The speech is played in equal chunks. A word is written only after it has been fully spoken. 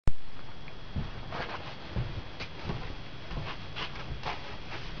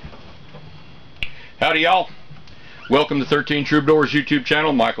Howdy y'all. Welcome to 13 Troubadours YouTube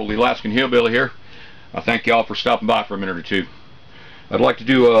channel. Michael the Alaskan Hillbilly here. I thank y'all for stopping by for a minute or two. I'd like to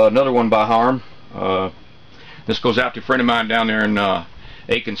do another one by Harm. This goes out to a friend of mine down there in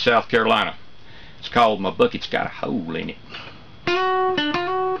Aiken, South Carolina. It's called My Bucket's Got a Hole in It.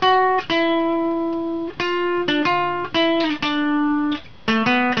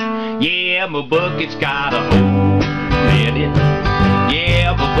 Yeah, my bucket's got a hole in it.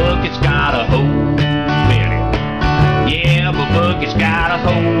 Yeah, my bucket's got a hole in it. Yeah, my bucket's got a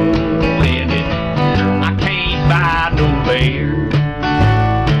hole in it. I can't buy no beer.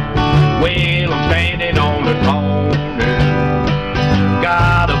 Well, I'm standing on the corner,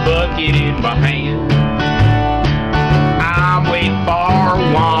 got a bucket in my hand. I'm waiting for a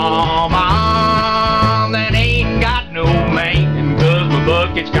woman that ain't got no man, 'cause my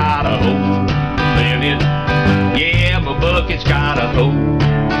bucket's got a hole in it. Yeah, my bucket's got a hole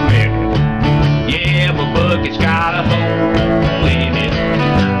in it. Yeah, my bucket's got a hole in it.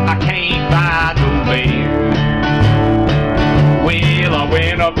 I can't buy no beer. Well, I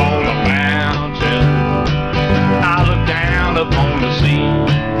went up on a mountain, I looked down upon the sea.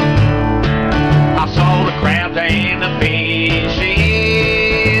 I saw the crabs and the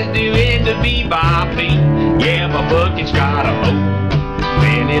fishes doing the bee-bop-bee. Yeah, my bucket's got a hole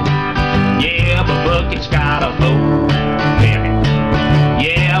in it. Yeah, my bucket's got a hole in it.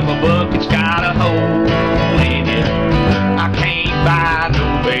 Yeah, my bucket's got a hole in it. I can't buy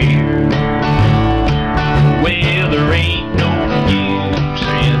no beer. Well, there ain't no use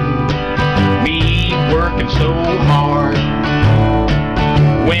in me working so hard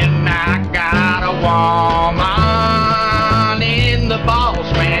when I got a woman in the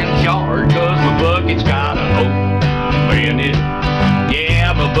boss man's yard, 'cause my bucket's got a hole in it.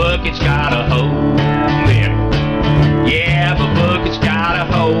 Yeah, my bucket's got a hole in it. Yeah, my bucket's got a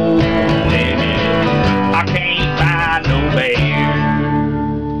hole in it. I can't buy no beer.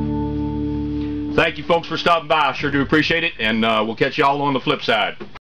 Thank you folks for stopping by. I sure do appreciate it, and we'll catch y'all on the flip side.